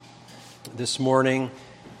This morning,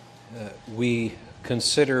 we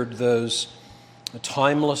considered those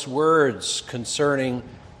timeless words concerning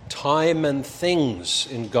time and things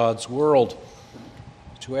in God's world.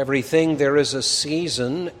 To everything there is a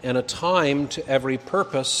season and a time to every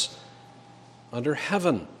purpose under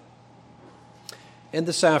heaven. And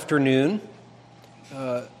this afternoon,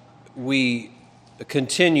 we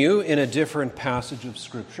continue in a different passage of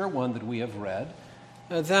Scripture, one that we have read,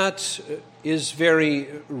 that is very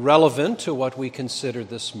relevant to what we considered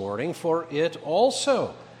this morning, for it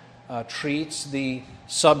also treats the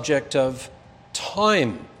subject of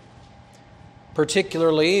time,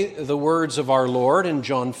 particularly the words of our Lord in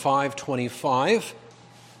John 5:25,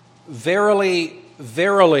 "Verily,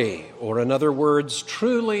 verily," or in other words,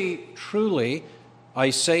 "Truly, truly, I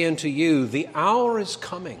say unto you, the hour is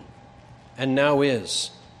coming, and now is,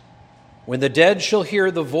 when the dead shall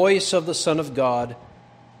hear the voice of the Son of God,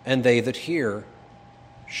 and they that hear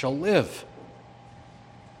shall live."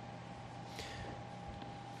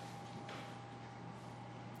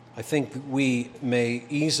 I think that we may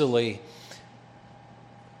easily,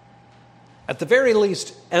 at the very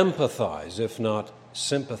least, empathize, if not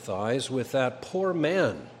sympathize, with that poor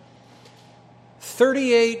man.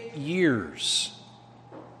 38 years,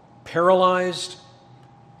 paralyzed,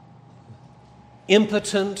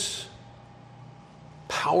 impotent,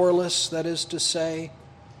 powerless, that is to say,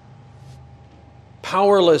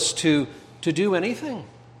 powerless to do anything.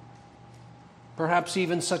 Perhaps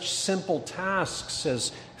even such simple tasks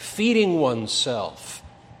as feeding oneself,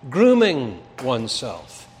 grooming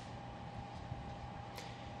oneself.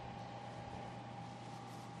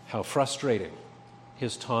 How frustrating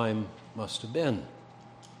his time must have been.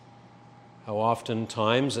 How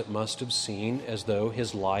oftentimes it must have seemed as though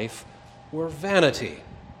his life were vanity,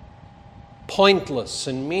 pointless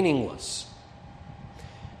and meaningless.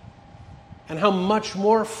 And how much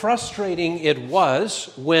more frustrating it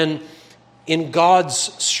was when, in God's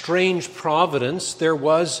strange providence, there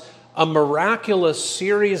was a miraculous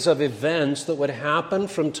series of events that would happen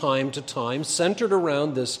from time to time, centered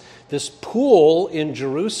around this pool in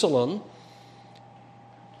Jerusalem,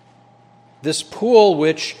 this pool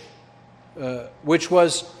which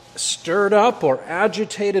was stirred up or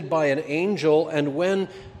agitated by an angel, and when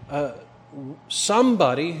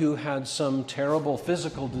somebody who had some terrible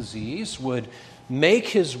physical disease would make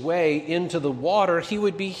his way into the water, he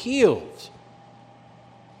would be healed.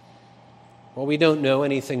 Well, we don't know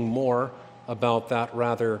anything more about that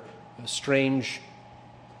rather strange,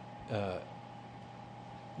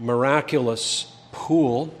 miraculous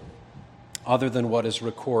pool other than what is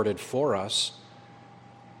recorded for us.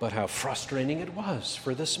 But how frustrating it was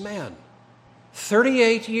for this man.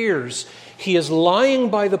 38 years, he is lying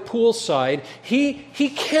by the poolside. He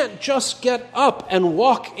can't just get up and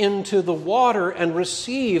walk into the water and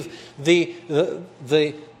receive the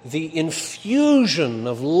infusion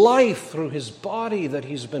of life through his body that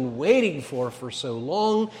he's been waiting for so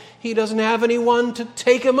long. He doesn't have anyone to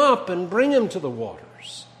take him up and bring him to the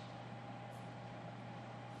waters.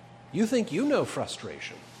 You think you know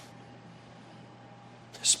frustration.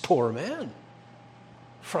 This poor man.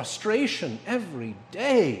 Frustration every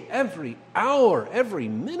day, every hour, every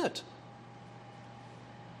minute.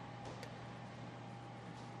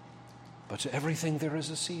 But to everything there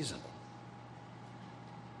is a season,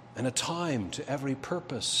 and a time to every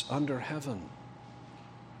purpose under heaven.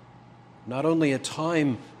 Not only a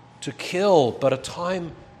time to kill, but a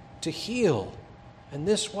time to heal. And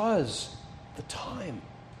this was the time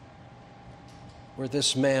where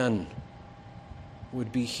this man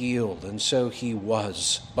would be healed, and so he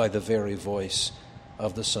was by the very voice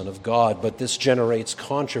of the Son of God. But this generates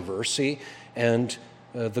controversy, and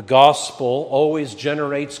the gospel always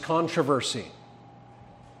generates controversy.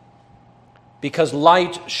 Because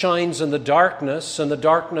light shines in the darkness, and the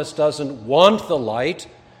darkness doesn't want the light,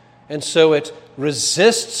 and so it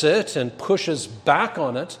resists it and pushes back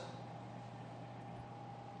on it.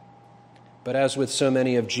 But as with so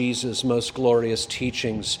many of Jesus' most glorious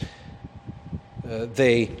teachings,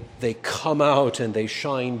 they come out and they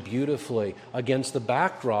shine beautifully against the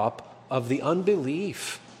backdrop of the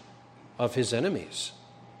unbelief of his enemies.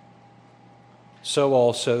 So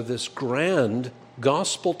also this grand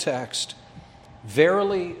gospel text,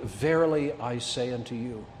 "Verily, verily, I say unto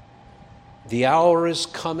you, the hour is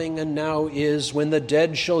coming and now is, when the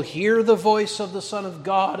dead shall hear the voice of the Son of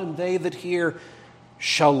God, and they that hear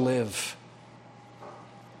shall live."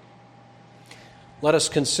 Let us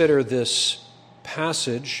consider this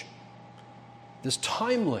passage, this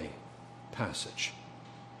timely passage,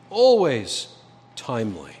 always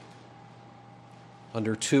timely,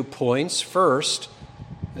 under 2 points. First,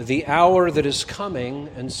 the hour that is coming,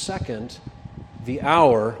 and second, the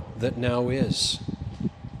hour that now is.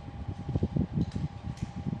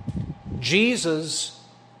 Jesus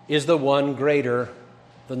is the one greater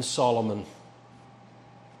than Solomon.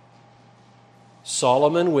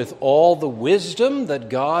 Solomon, with all the wisdom that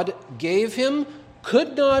God gave him,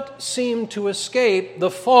 could not seem to escape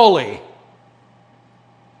the folly,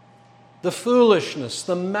 the foolishness,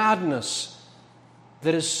 the madness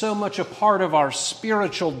that is so much a part of our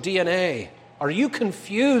spiritual DNA. Are you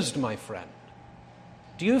confused, my friend?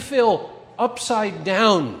 Do you feel upside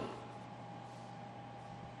down?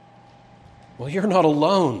 Well, you're not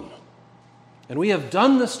alone. And we have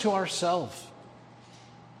done this to ourselves.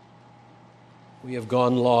 We have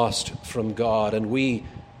gone lost from God, and we,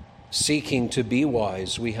 seeking to be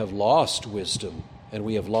wise, we have lost wisdom, and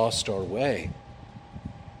we have lost our way.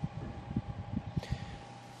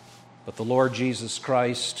 But the Lord Jesus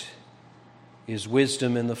Christ is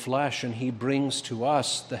wisdom in the flesh, and he brings to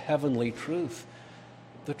us the heavenly truth,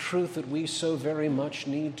 the truth that we so very much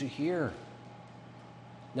need to hear.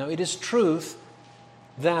 Now, it is truth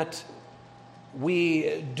that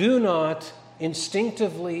we do not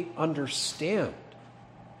instinctively understand,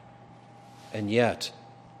 and yet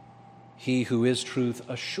he who is truth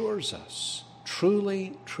assures us,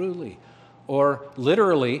 truly, truly, or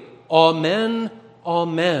literally, amen,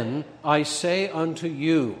 amen, I say unto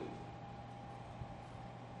you,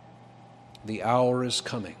 the hour is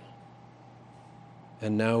coming,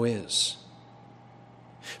 and now is.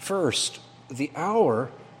 First, the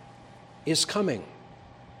hour is coming.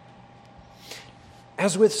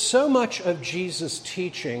 As with so much of Jesus'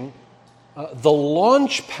 teaching, the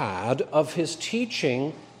launch pad of his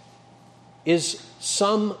teaching is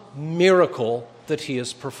some miracle that he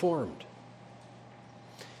has performed.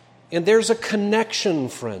 And there's a connection,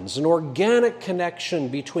 friends, an organic connection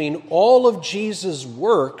between all of Jesus'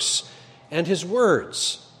 works and his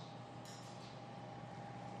words.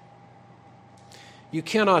 You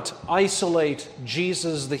cannot isolate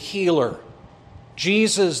Jesus the healer,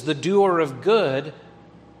 Jesus the doer of good,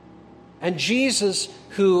 and Jesus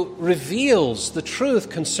who reveals the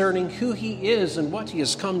truth concerning who he is and what he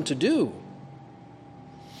has come to do.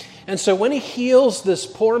 And so when he heals this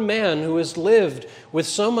poor man who has lived with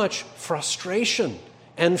so much frustration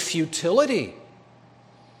and futility,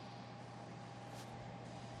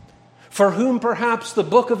 for whom perhaps the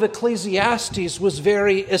book of Ecclesiastes was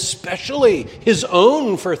very especially his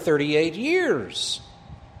own for 38 years,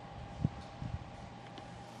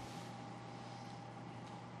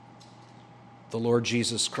 the Lord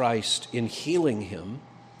Jesus Christ, in healing him,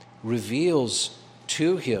 reveals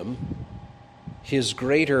to him his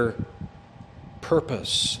greater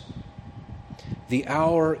purpose. The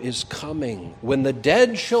hour is coming when the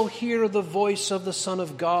dead shall hear the voice of the Son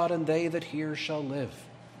of God, and they that hear shall live.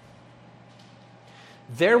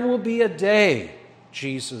 There will be a day,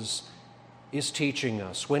 Jesus is teaching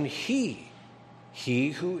us, when he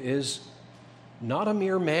who is not a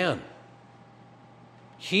mere man,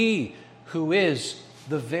 he who is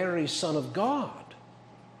the very Son of God,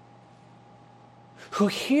 who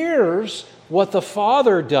hears what the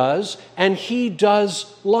Father does, and he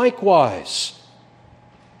does likewise.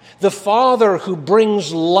 The Father who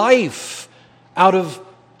brings life out of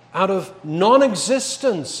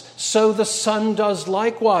non-existence, so the Son does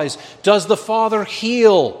likewise. Does the Father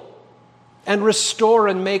heal and restore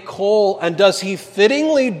and make whole? And does he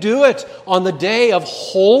fittingly do it on the day of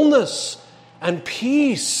wholeness and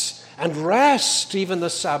peace and rest, even the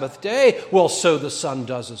Sabbath day? Well, so the Son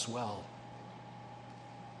does as well.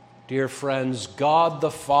 Dear friends, God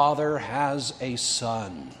the Father has a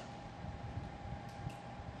Son,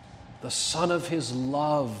 the Son of his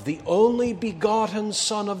love, the only begotten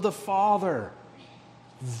Son of the Father,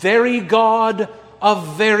 very God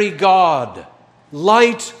of very God,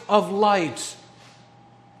 light of light,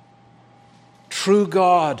 true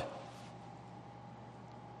God,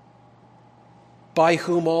 by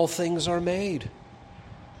whom all things are made,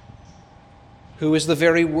 who is the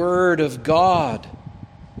very Word of God.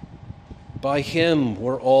 By him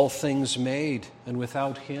were all things made, and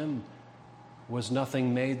without him was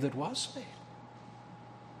nothing made that was made.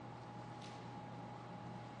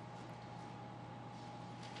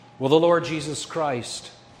 Well, the Lord Jesus Christ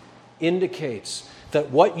indicates that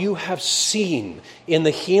what you have seen in the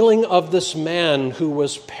healing of this man who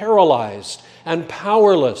was paralyzed and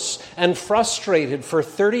powerless and frustrated for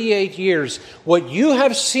 38 years, what you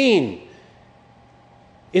have seen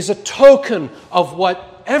is a token of what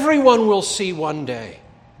everyone will see one day.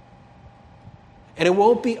 And it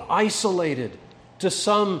won't be isolated to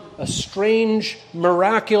some strange,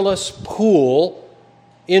 miraculous pool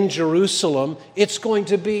in Jerusalem, it's going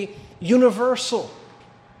to be universal.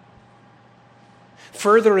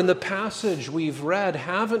 Further in the passage we've read,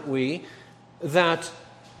 haven't we, that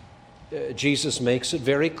Jesus makes it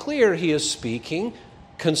very clear he is speaking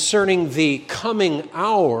concerning the coming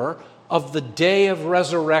hour of the day of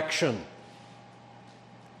resurrection,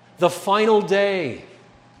 the final day,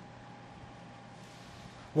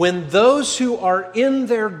 when those who are in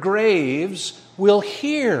their graves will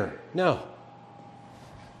hear. Now,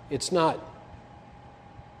 it's not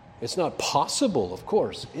possible, of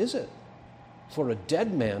course, is it, for a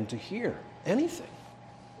dead man to hear anything?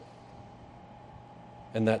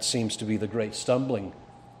 And that seems to be the great stumbling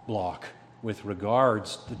block with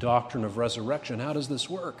regards to the doctrine of resurrection. How does this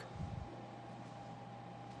work?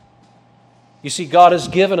 You see, God has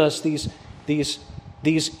given us these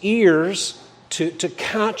ears to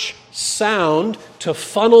catch sound, to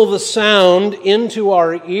funnel the sound into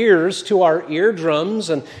our ears, to our eardrums,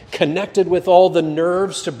 and connected with all the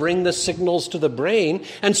nerves to bring the signals to the brain.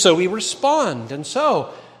 And so we respond. And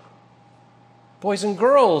so, boys and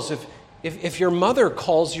girls, if your mother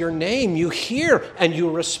calls your name, you hear and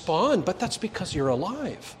you respond, but that's because you're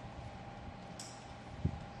alive.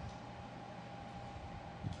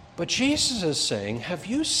 But Jesus is saying, have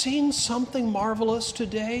you seen something marvelous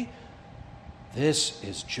today? This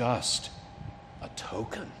is just a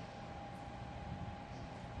token.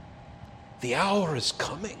 The hour is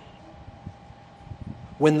coming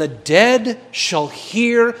when the dead shall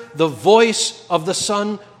hear the voice of the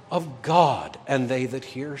Son of God, and they that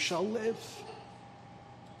hear shall live.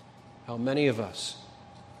 How many of us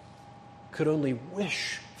could only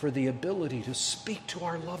wish for the ability to speak to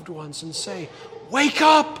our loved ones and say, wake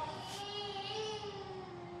up!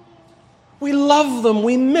 We love them,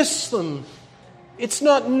 we miss them. It's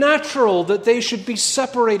not natural that they should be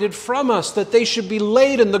separated from us, that they should be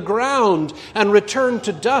laid in the ground and returned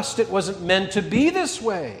to dust. It wasn't meant to be this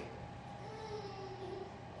way.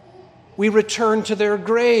 We return to their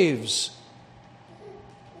graves.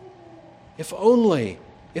 If only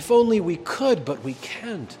we could, but we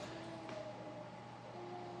can't.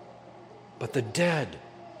 But the dead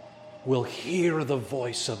will hear the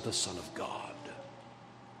voice of the Son of God.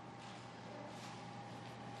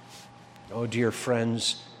 Oh, dear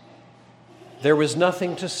friends, there was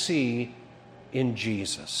nothing to see in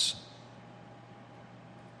Jesus.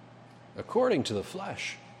 According to the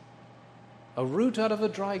flesh, a root out of a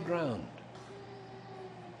dry ground.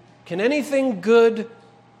 Can anything good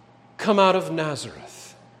come out of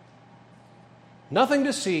Nazareth? Nothing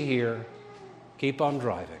to see here. Keep on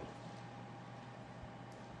driving.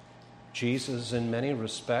 Jesus, in many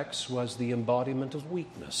respects, was the embodiment of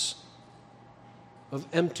weakness, of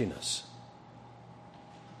emptiness.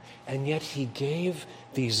 And yet he gave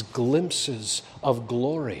these glimpses of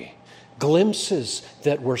glory, glimpses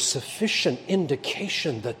that were sufficient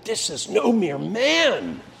indication that this is no mere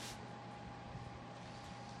man,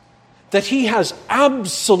 that he has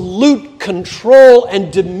absolute control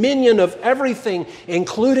and dominion of everything,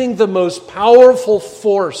 including the most powerful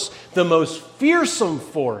force, the most fearsome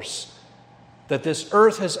force that this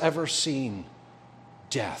earth has ever seen,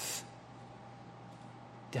 death.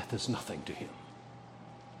 Death is nothing to him.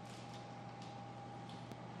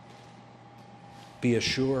 Be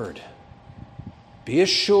assured,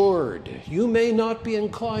 you may not be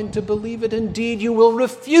inclined to believe it. Indeed, you will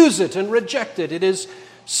refuse it and reject it. It is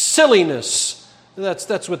silliness.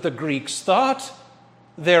 That's what the Greeks thought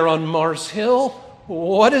there on Mars Hill.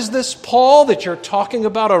 What is this, Paul, that you're talking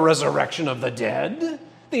about a resurrection of the dead?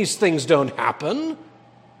 These things don't happen.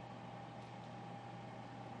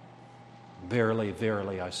 Verily,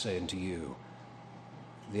 verily, I say unto you,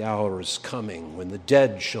 the hour is coming when the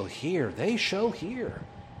dead shall hear. They shall hear.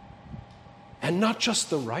 And not just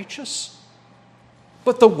the righteous,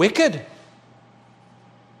 but the wicked.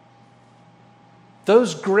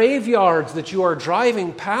 Those graveyards that you are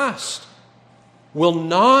driving past will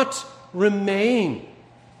not remain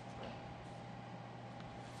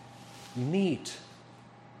neat,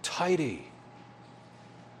 tidy.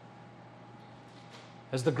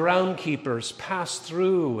 As the groundkeepers pass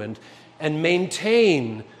through and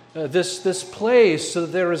maintain this place so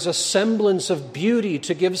that there is a semblance of beauty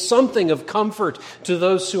to give something of comfort to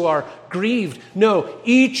those who are grieved. No,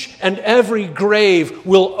 each and every grave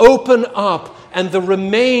will open up and the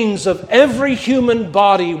remains of every human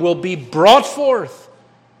body will be brought forth.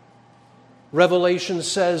 Revelation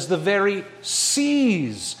says the very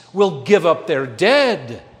seas will give up their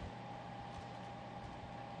dead.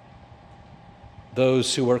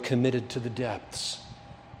 Those who are committed to the depths,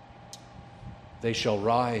 they shall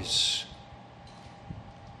rise.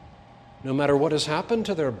 no matter what has happened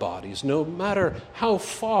to their bodies, no matter how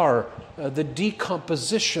far the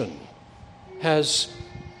decomposition has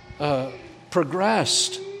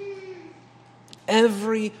progressed.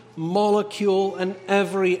 Every molecule and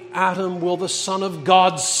every atom will the Son of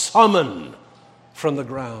God summon from the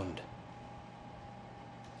ground.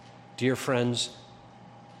 Dear friends,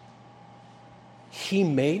 He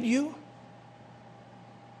made you.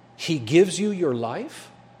 He gives you your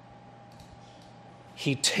life.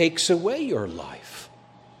 He takes away your life.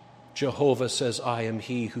 Jehovah says, I am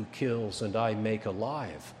He who kills and I make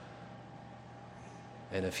alive.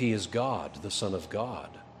 And if He is God, the Son of God,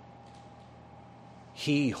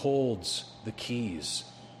 He holds the keys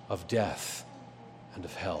of death and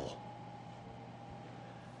of hell.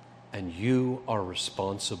 And you are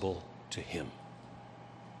responsible to Him.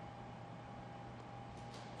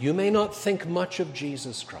 You may not think much of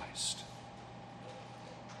Jesus Christ.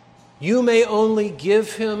 You may only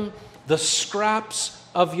give Him the scraps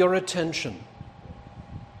of your attention.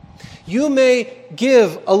 You may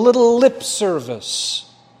give a little lip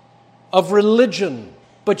service of religion,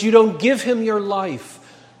 but you don't give Him your life.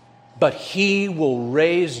 But He will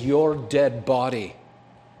raise your dead body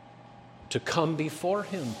to come before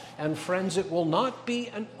Him. And friends, it will not be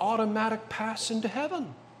an automatic pass into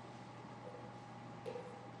heaven.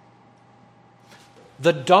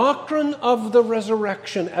 The doctrine of the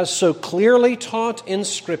resurrection, as so clearly taught in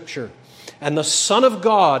Scripture, and the Son of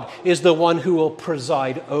God is the one who will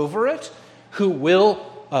preside over it, who will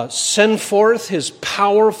send forth His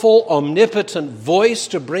powerful, omnipotent voice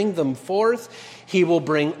to bring them forth. He will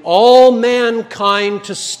bring all mankind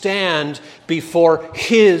to stand before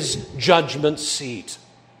His judgment seat.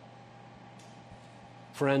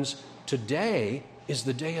 Friends, today is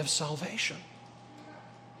the day of salvation.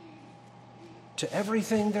 To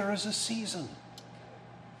everything there is a season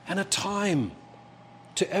and a time.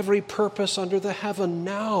 To every purpose under the heaven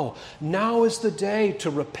now. Now is the day to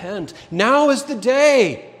repent. Now is the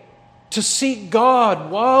day to seek God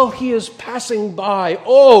while He is passing by.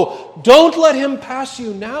 Oh, don't let Him pass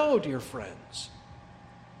you now, dear friends.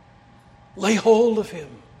 Lay hold of Him.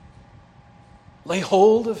 Lay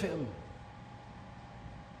hold of Him.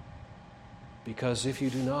 Because if you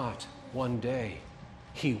do not, one day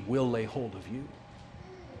He will lay hold of you.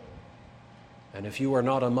 And if you are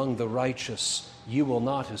not among the righteous, you will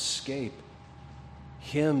not escape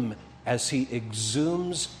Him as He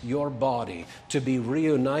exhumes your body to be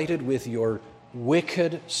reunited with your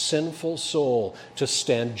wicked, sinful soul, to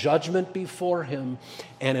stand judgment before Him.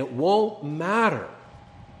 And it won't matter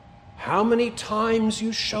how many times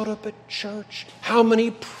you showed up at church, how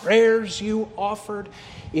many prayers you offered.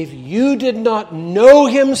 If you did not know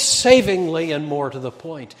Him savingly, and more to the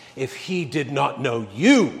point, if He did not know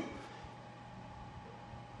you,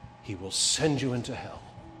 He will send you into hell.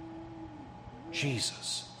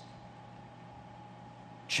 Jesus.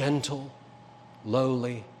 Gentle,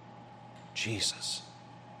 lowly Jesus.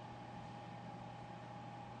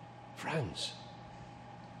 Friends,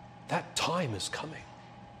 that time is coming.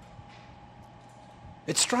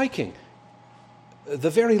 It's striking. The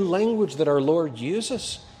very language that our Lord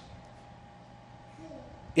uses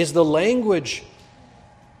is the language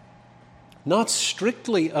not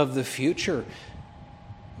strictly of the future,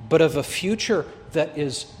 but of a future that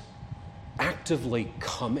is actively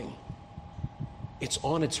coming. It's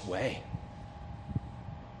on its way.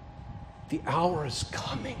 The hour is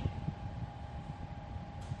coming.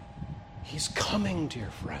 He's coming, dear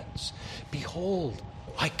friends. Behold,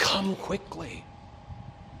 I come quickly.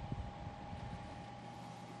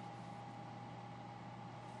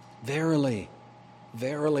 Verily,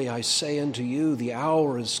 verily, I say unto you, the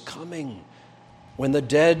hour is coming when the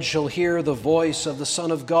dead shall hear the voice of the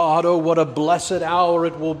Son of God. Oh, what a blessed hour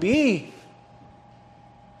it will be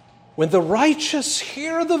when the righteous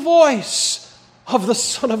hear the voice of the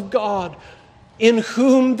Son of God, in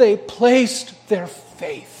whom they placed their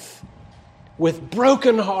faith, with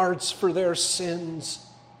broken hearts for their sins.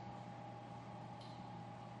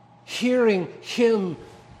 Hearing Him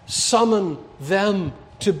summon them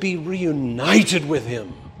to be reunited with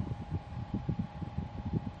Him,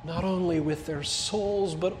 not only with their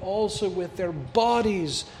souls, but also with their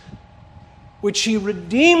bodies, which He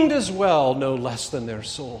redeemed as well, no less than their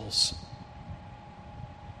souls.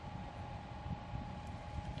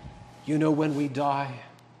 You know, when we die,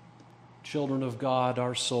 children of God,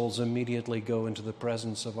 our souls immediately go into the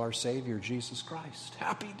presence of our Savior, Jesus Christ.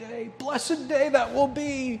 Happy day, blessed day that will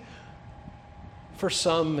be. For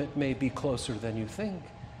some, it may be closer than you think.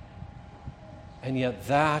 And yet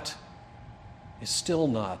that is still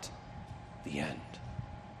not the end.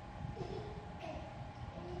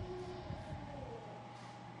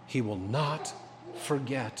 He will not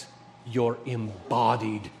forget your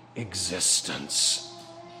embodied existence.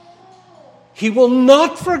 He will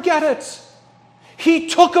not forget it. He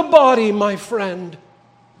took a body, my friend.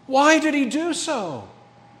 Why did he do so?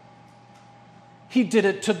 He did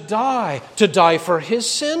it to die. To die for his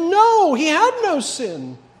sin? No, he had no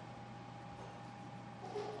sin.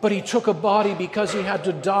 But he took a body because he had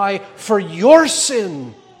to die for your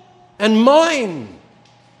sin and mine.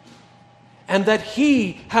 And that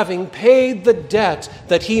he, having paid the debt,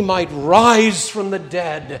 that he might rise from the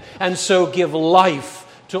dead and so give life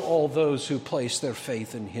to all those who place their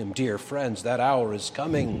faith in him. Dear friends, that hour is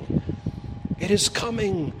coming. It is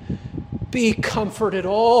coming. Be comforted.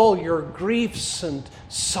 All your griefs and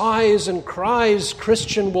sighs and cries,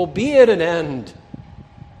 Christian, will be at an end.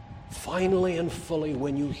 Finally and fully,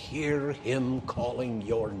 when you hear him calling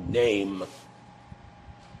your name.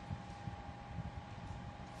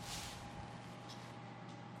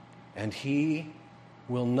 And he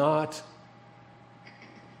will not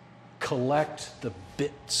collect the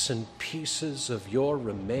bits and pieces of your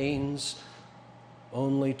remains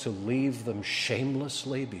only to leave them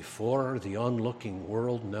shamelessly before the onlooking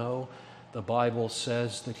world. No, the Bible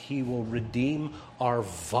says that he will redeem our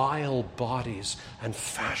vile bodies and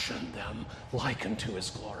fashion them like unto his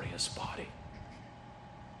glorious body.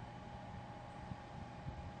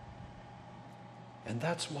 And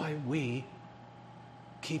that's why we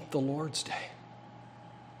keep the Lord's Day,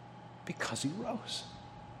 because he rose.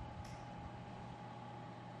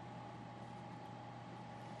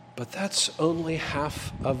 But that's only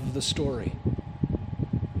half of the story.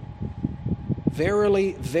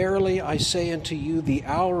 Verily, verily, I say unto you, the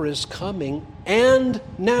hour is coming, and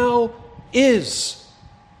now is.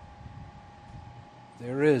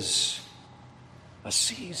 There is a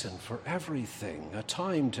season for everything, a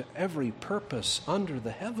time to every purpose under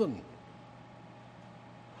the heaven.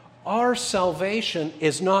 Our salvation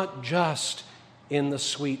is not just in the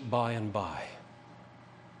sweet by and by.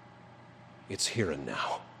 It's here and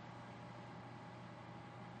now.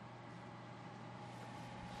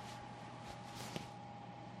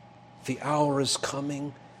 The hour is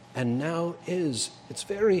coming, and now is. It's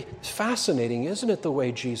very fascinating, isn't it, the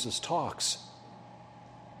way Jesus talks?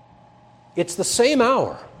 It's the same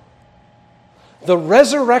hour. The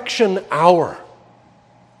resurrection hour.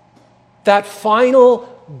 That final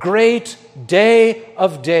great day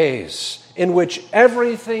of days in which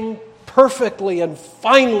everything perfectly and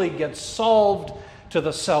finally gets solved to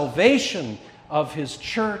the salvation of his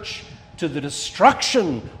church, to the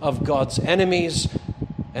destruction of God's enemies,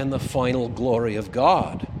 and the final glory of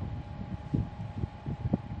God.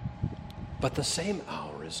 But the same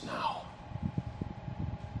hour is now.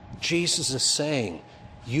 Jesus is saying,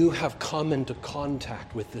 you have come into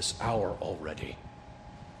contact with this hour already.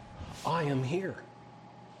 I am here.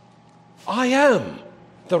 I am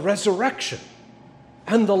the resurrection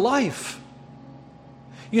and the life.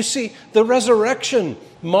 You see, the resurrection,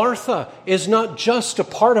 Martha, is not just a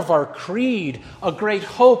part of our creed, a great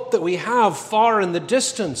hope that we have far in the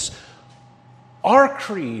distance. Our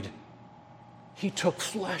creed, he took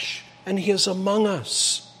flesh and he is among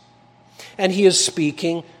us. And he is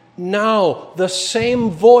speaking now, the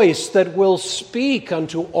same voice that will speak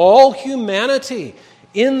unto all humanity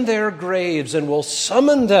in their graves and will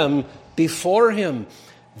summon them before him.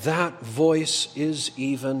 That voice is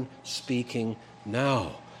even speaking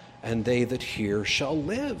now. And they that hear shall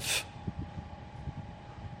live.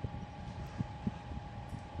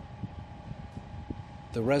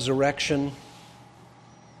 The resurrection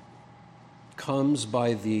comes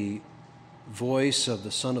by the voice of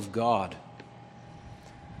the Son of God,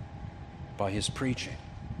 by his preaching.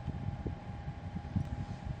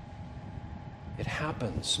 It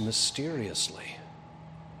happens mysteriously.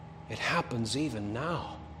 It happens even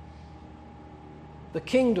now. The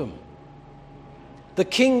kingdom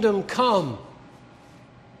come.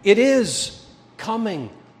 It is coming,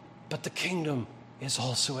 but the kingdom is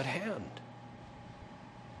also at hand.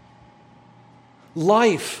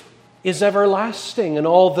 Life is everlasting, and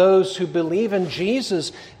all those who believe in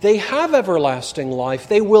Jesus, they have everlasting life.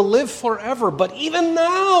 They will live forever, but even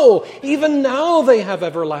now they have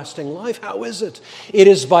everlasting life. How is it? It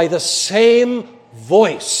is by the same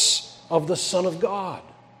voice of the Son of God.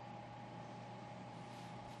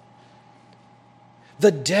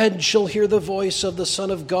 The dead shall hear the voice of the Son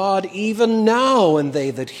of God even now, and they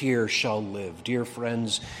that hear shall live. Dear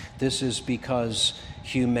friends, this is because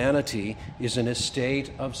humanity is in a state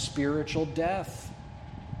of spiritual death.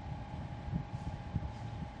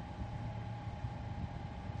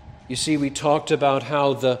 You see, we talked about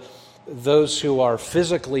how those who are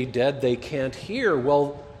physically dead, they can't hear.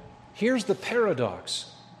 Well, here's the paradox.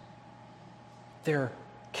 There are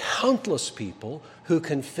countless people who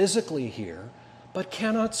can physically hear but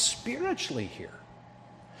cannot spiritually hear,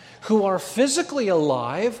 who are physically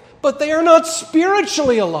alive but they are not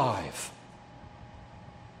spiritually alive.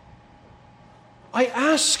 I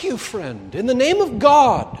ask you, friend, in the name of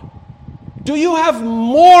God, do you have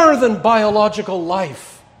more than biological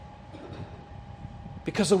life?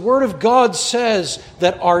 Because the Word of God says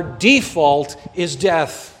that our default is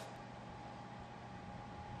death.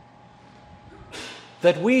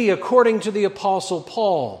 That we, according to the Apostle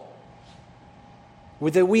Paul,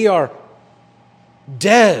 that we are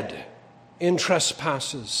dead in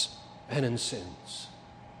trespasses and in sins.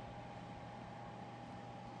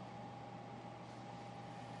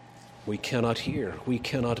 We cannot hear, we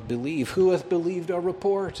cannot believe. Who hath believed our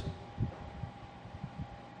report?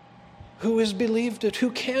 Who has believed it? Who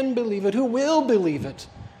can believe it? Who will believe it?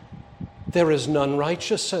 There is none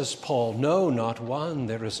righteous, says Paul. No, not one.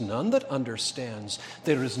 There is none that understands.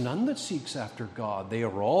 There is none that seeks after God. They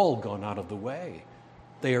are all gone out of the way.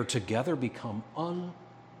 They are together become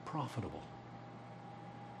unprofitable.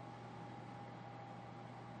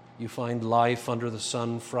 You find life under the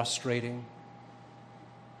sun frustrating.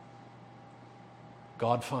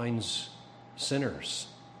 God finds sinners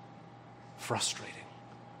frustrating,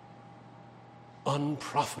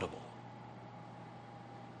 unprofitable,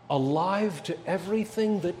 alive to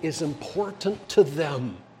everything that is important to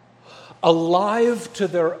them, alive to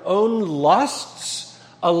their own lusts,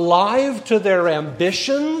 alive to their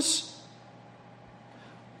ambitions,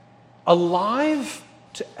 alive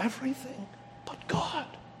to everything but God.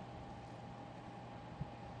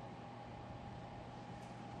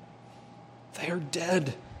 They are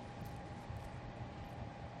dead.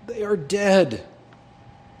 They are dead.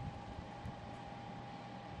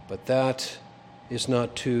 But that is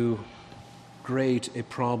not too great a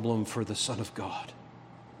problem for the Son of God.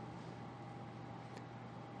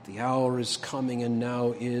 The hour is coming, and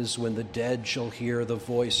now is, when the dead shall hear the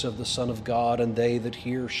voice of the Son of God, and they that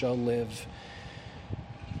hear shall live.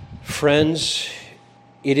 Friends,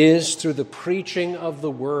 it is through the preaching of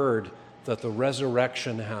the Word that the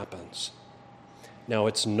resurrection happens. Now,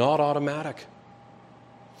 it's not automatic.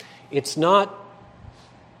 It's not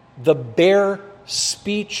the bare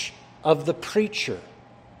speech of the preacher.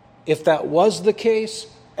 If that was the case,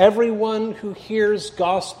 everyone who hears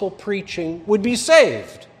gospel preaching would be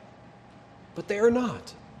saved. But they are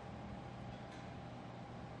not.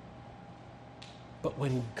 But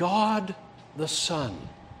when God the Son,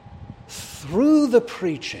 through the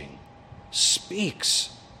preaching,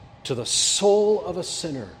 speaks to the soul of a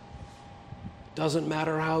sinner, doesn't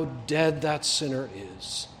matter how dead that sinner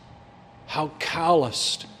is, how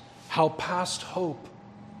calloused, how past hope,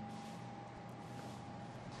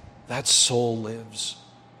 that soul lives.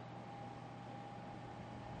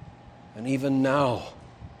 And even now,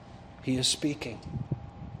 He is speaking.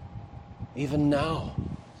 Even now,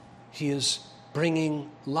 He is bringing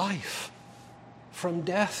life from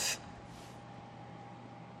death.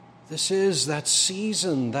 This is that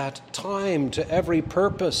season, that time to every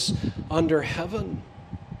purpose under heaven.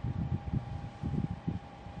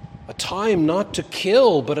 A time not to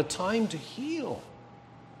kill, but a time to heal.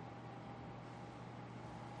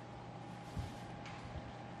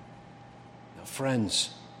 Now,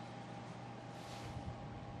 friends,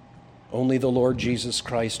 only the Lord Jesus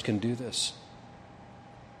Christ can do this.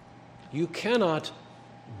 You cannot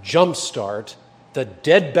jumpstart the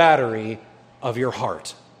dead battery of your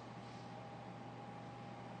heart.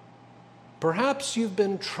 Perhaps you've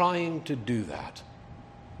been trying to do that.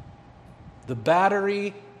 The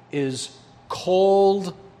battery is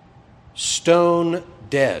cold, stone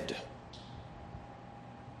dead.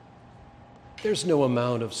 There's no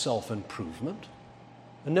amount of self-improvement,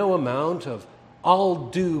 no amount of I'll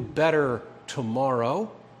do better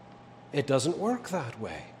tomorrow. It doesn't work that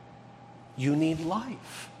way. You need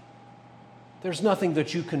life. There's nothing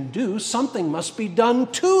that you can do. Something must be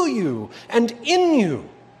done to you and in you.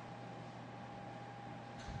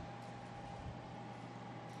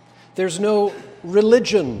 There's no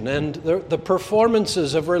religion and the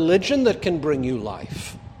performances of religion that can bring you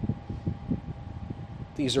life.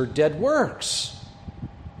 These are dead works.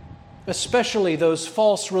 Especially those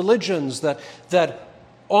false religions that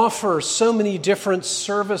offer so many different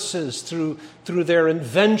services through their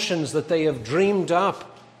inventions that they have dreamed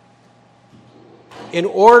up in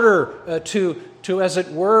order to, as it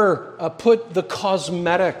were, put the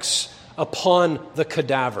cosmetics upon the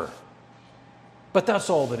cadaver. But that's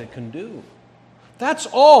all that it can do. That's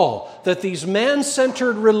all that these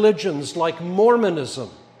man-centered religions like Mormonism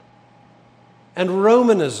and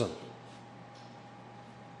Romanism,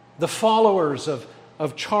 the followers of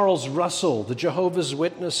of Charles Russell, the Jehovah's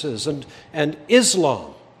Witnesses, and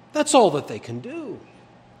Islam. That's all that they can do.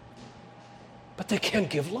 But they can't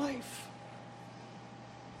give life.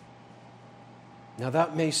 Now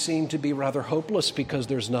that may seem to be rather hopeless because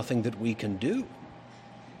there's nothing that we can do.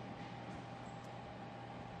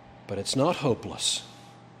 But it's not hopeless.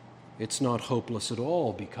 It's not hopeless at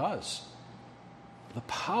all because the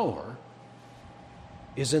power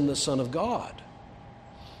is in the Son of God.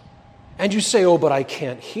 And you say, oh, but I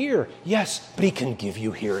can't hear. Yes, but He can give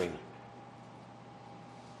you hearing.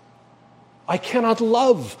 I cannot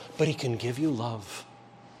love, but He can give you love.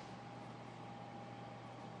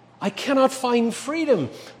 I cannot find freedom,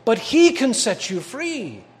 but He can set you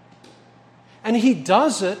free. And He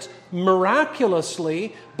does it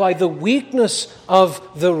miraculously by the weakness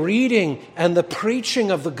of the reading and the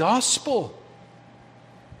preaching of the gospel.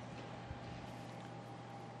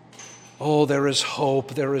 Oh, there is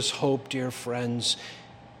hope, dear friends,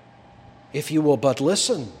 if you will but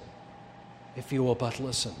listen. If you will but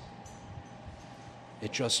listen.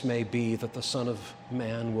 It just may be that the Son of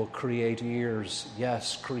Man will create ears,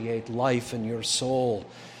 yes, create life in your soul.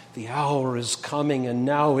 The hour is coming, and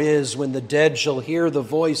now is, when the dead shall hear the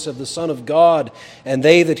voice of the Son of God, and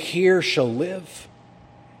they that hear shall live.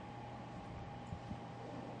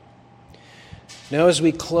 Now, as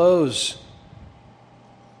we close,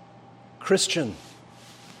 Christian,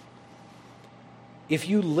 if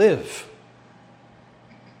you live,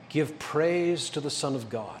 give praise to the Son of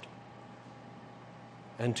God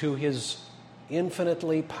and to His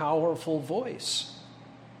infinitely powerful voice,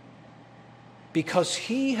 because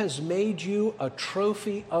He has made you a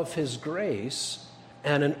trophy of His grace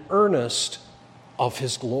and an earnest of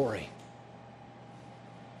His glory.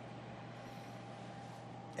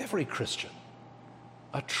 Every Christian,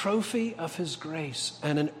 a trophy of His grace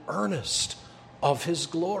and an earnest of His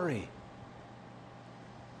glory.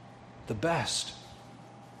 The best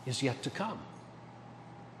is yet to come.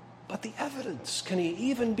 But the evidence can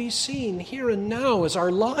even be seen here and now as our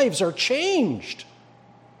lives are changed.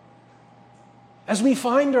 As we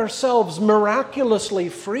find ourselves miraculously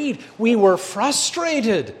freed, we were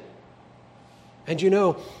frustrated. And you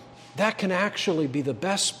know, that can actually be the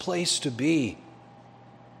best place to be,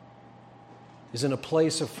 is in a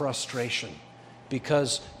place of frustration,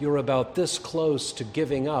 because you're about this close to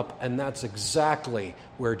giving up, and that's exactly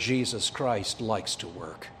where Jesus Christ likes to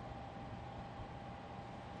work.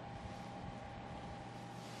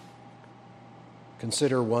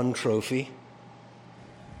 Consider one trophy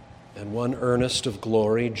and one earnest of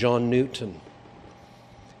glory, John Newton.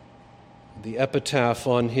 The epitaph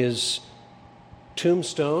on his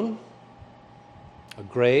tombstone, a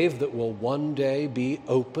grave that will one day be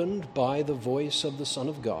opened by the voice of the Son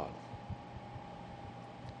of God.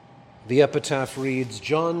 The epitaph reads,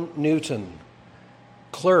 John Newton,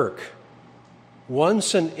 clerk,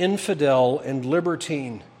 once an infidel and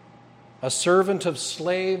libertine, a servant of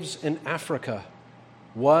slaves in Africa,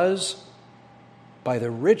 was, by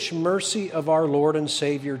the rich mercy of our Lord and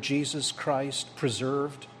Savior Jesus Christ,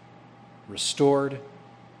 preserved, restored,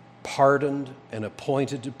 pardoned, and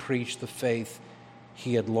appointed to preach the faith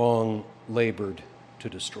he had long labored to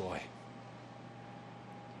destroy.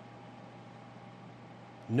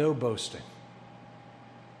 No boasting.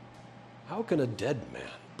 How can a dead man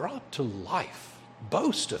brought to life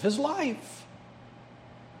boast of his life?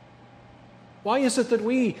 Why is it that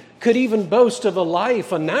we could even boast of a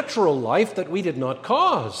life, a natural life, that we did not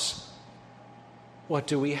cause? What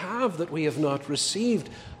do we have that we have not received?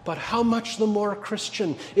 But how much the more,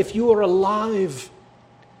 Christian, if you are alive,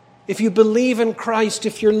 if you believe in Christ,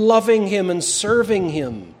 if you're loving Him and serving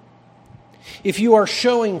Him, if you are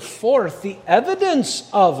showing forth the evidence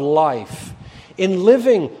of life in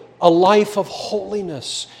living a life of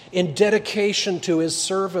holiness, in dedication to His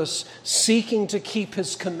service, seeking to keep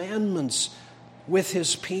His commandments with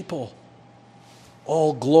His people,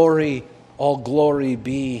 all glory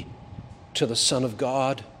be to the Son of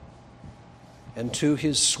God and to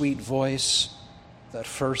His sweet voice that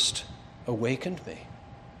first awakened me.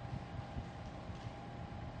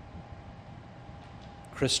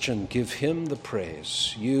 Christian, give Him the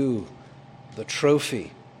praise, you, the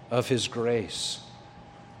trophy of His grace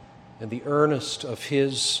and the earnest of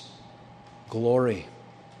His glory.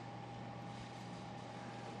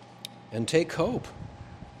 And take hope.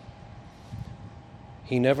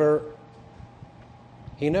 He never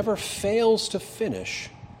fails to finish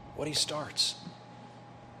what He starts.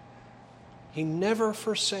 He never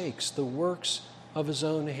forsakes the works of His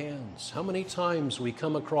own hands. How many times we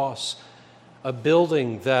come across a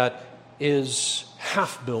building that is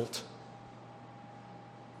half built.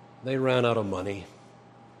 They ran out of money.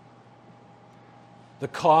 The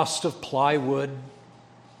cost of plywood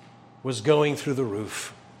was going through the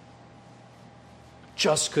roof.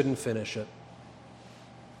 Just couldn't finish it.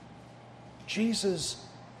 Jesus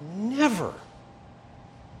never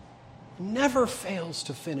fails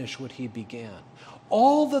to finish what he began.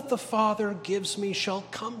 All that the Father gives me shall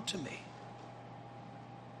come to me.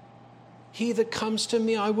 He that comes to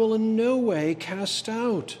me I will in no way cast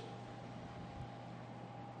out.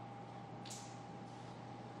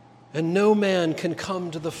 And no man can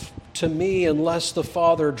come to me unless the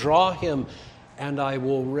Father draw him, and I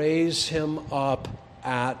will raise him up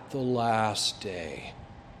at the last day.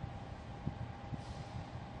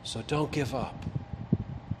 So don't give up.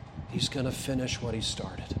 He's going to finish what he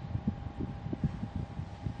started.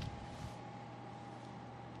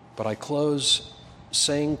 But I close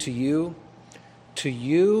saying to you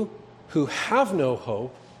who have no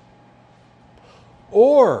hope,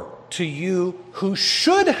 or to you who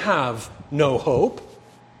should have no hope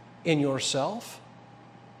in yourself,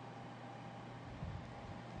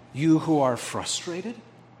 you who are frustrated,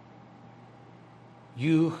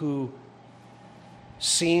 you who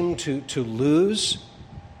seem to lose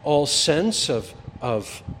all sense of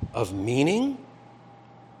meaning,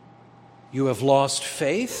 you have lost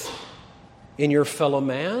faith in your fellow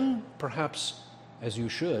man, perhaps as you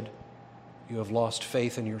should, you have lost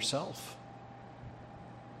faith in yourself.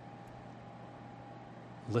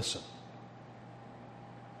 Listen.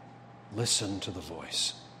 Listen to the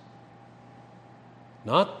voice.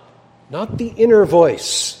 Not the inner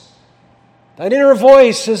voice. That inner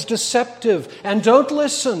voice is deceptive. And don't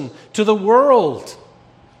listen to the world.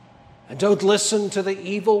 And don't listen to the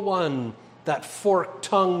evil one, that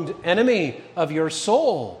fork-tongued enemy of your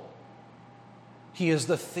soul. He is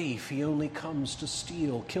the thief. He only comes to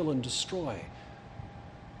steal, kill, and destroy.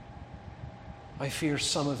 I fear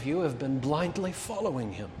some of you have been blindly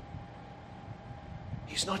following him.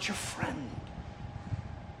 He's not your friend.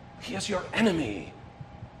 He is your enemy.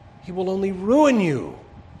 He will only ruin you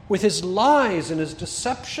with his lies and his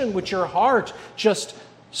deception, which your heart just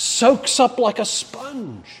soaks up like a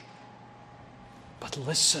sponge. But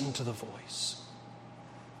listen to the voice.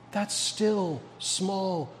 That still,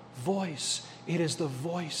 small voice. It is the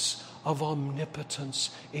voice of omnipotence.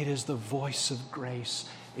 It is the voice of grace.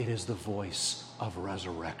 It is the voice of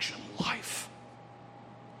resurrection life.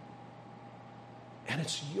 And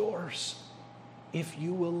it's yours if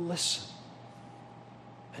you will listen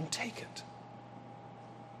and take it.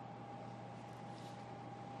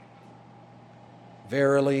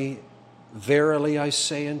 Verily, verily, I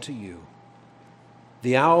say unto you,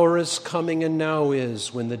 the hour is coming and now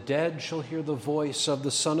is when the dead shall hear the voice of the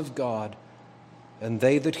Son of God, and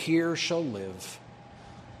they that hear shall live.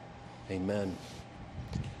 Amen.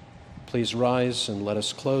 Please rise and let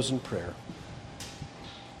us close in prayer.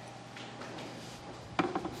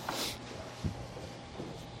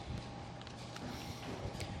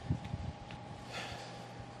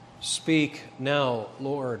 Speak now,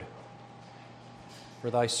 Lord, for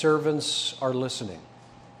thy servants are listening.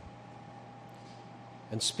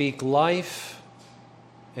 And speak life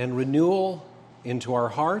and renewal into our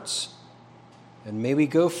hearts, and may we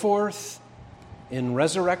go forth in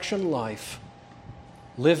resurrection life,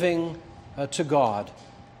 living to God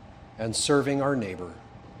and serving our neighbor.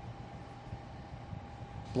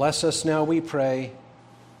 Bless us now, we pray,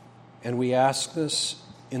 and we ask this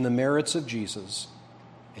in the merits of Jesus.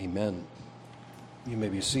 Amen. You may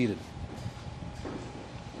be seated.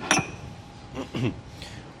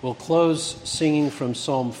 We'll close singing from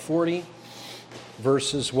Psalm 40,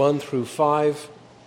 verses 1 through 5.